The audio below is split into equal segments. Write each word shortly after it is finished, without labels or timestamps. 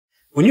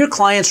When your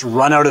clients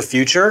run out of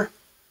future,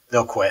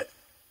 they'll quit.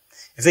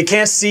 If they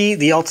can't see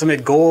the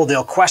ultimate goal,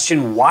 they'll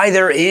question why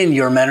they're in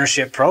your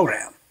mentorship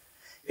program.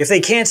 If they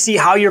can't see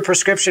how your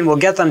prescription will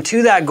get them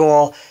to that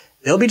goal,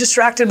 they'll be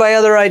distracted by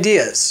other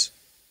ideas.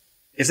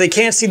 If they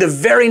can't see the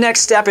very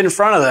next step in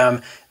front of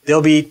them,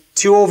 they'll be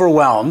too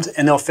overwhelmed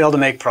and they'll fail to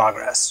make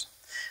progress.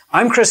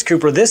 I'm Chris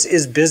Cooper, this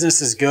is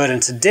Business is Good,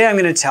 and today I'm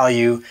going to tell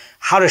you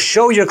how to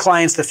show your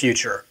clients the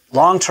future,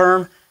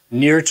 long-term,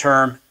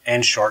 near-term,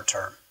 and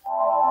short-term.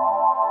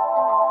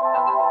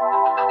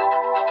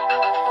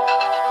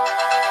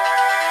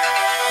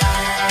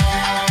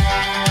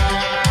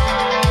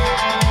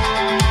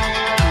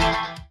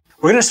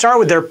 We're going to start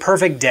with their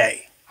perfect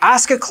day.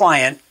 Ask a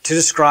client to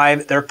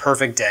describe their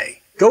perfect day.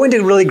 Go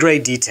into really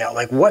great detail,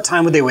 like what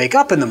time would they wake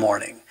up in the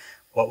morning?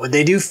 What would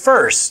they do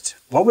first?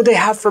 What would they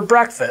have for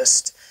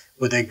breakfast?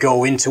 Would they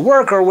go into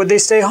work or would they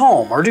stay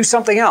home or do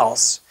something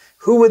else?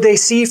 Who would they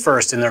see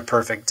first in their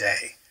perfect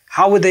day?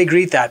 How would they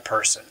greet that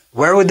person?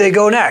 Where would they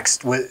go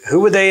next? Who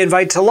would they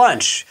invite to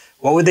lunch?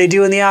 What would they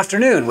do in the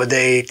afternoon? Would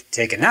they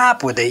take a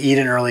nap? Would they eat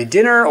an early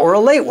dinner or a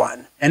late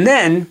one? And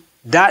then,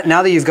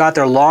 now that you've got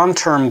their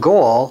long-term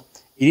goal,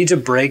 you need to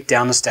break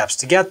down the steps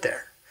to get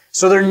there.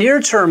 So their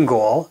near-term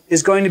goal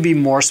is going to be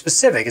more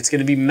specific. It's going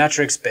to be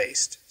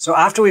metrics-based. So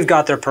after we've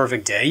got their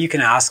perfect day, you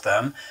can ask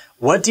them,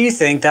 what do you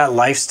think that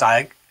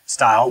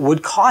lifestyle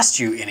would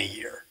cost you in a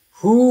year?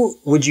 Who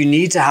would you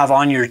need to have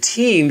on your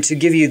team to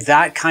give you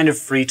that kind of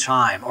free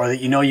time, or that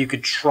you know you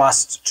could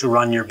trust to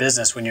run your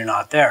business when you're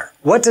not there?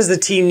 What does the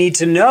team need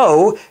to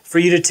know for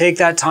you to take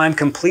that time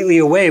completely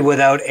away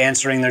without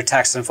answering their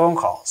texts and phone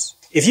calls?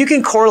 If you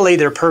can correlate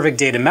their perfect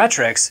day to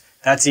metrics,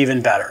 that's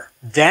even better.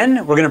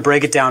 Then we're going to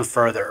break it down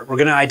further. We're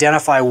going to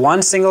identify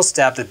one single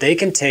step that they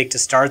can take to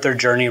start their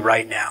journey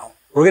right now.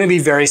 We're going to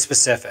be very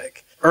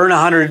specific. Earn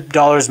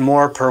 $100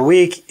 more per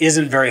week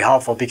isn't very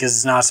helpful because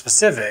it's not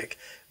specific,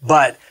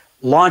 but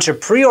launch a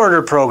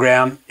pre-order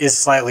program is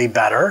slightly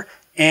better,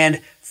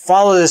 and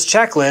follow this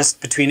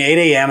checklist between 8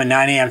 a.m. and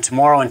 9 a.m.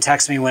 tomorrow and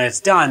text me when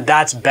it's done.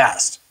 That's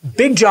best.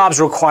 Big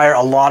jobs require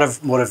a lot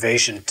of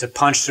motivation to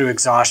punch through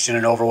exhaustion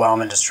and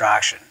overwhelm and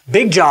distraction.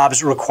 Big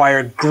jobs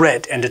require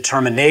grit and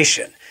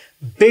determination.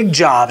 Big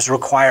jobs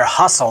require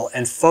hustle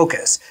and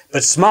focus,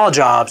 but small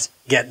jobs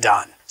get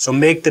done. So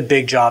make the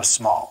big jobs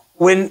small.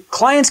 When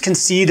clients can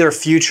see their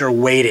future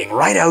waiting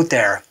right out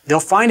there, they'll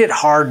find it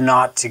hard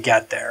not to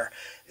get there.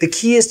 The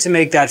key is to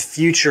make that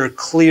future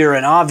clear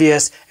and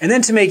obvious, and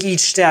then to make each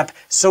step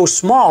so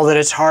small that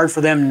it's hard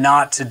for them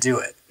not to do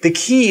it. The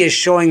key is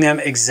showing them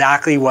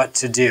exactly what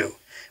to do.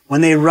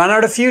 When they run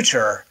out of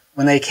future,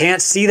 when they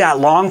can't see that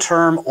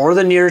long-term or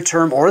the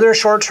near-term or their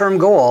short-term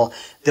goal,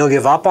 they'll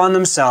give up on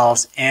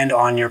themselves and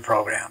on your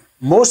program.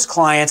 Most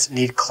clients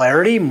need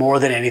clarity more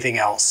than anything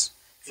else.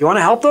 If you want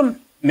to help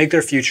them, make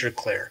their future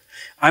clear.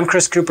 I'm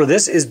Chris Cooper.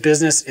 This is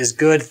Business is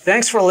Good.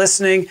 Thanks for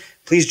listening.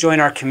 Please join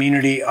our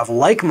community of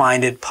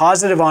like-minded,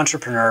 positive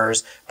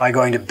entrepreneurs by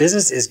going to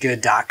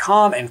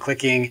businessisgood.com and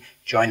clicking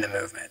Join the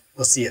Movement.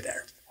 We'll see you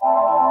there.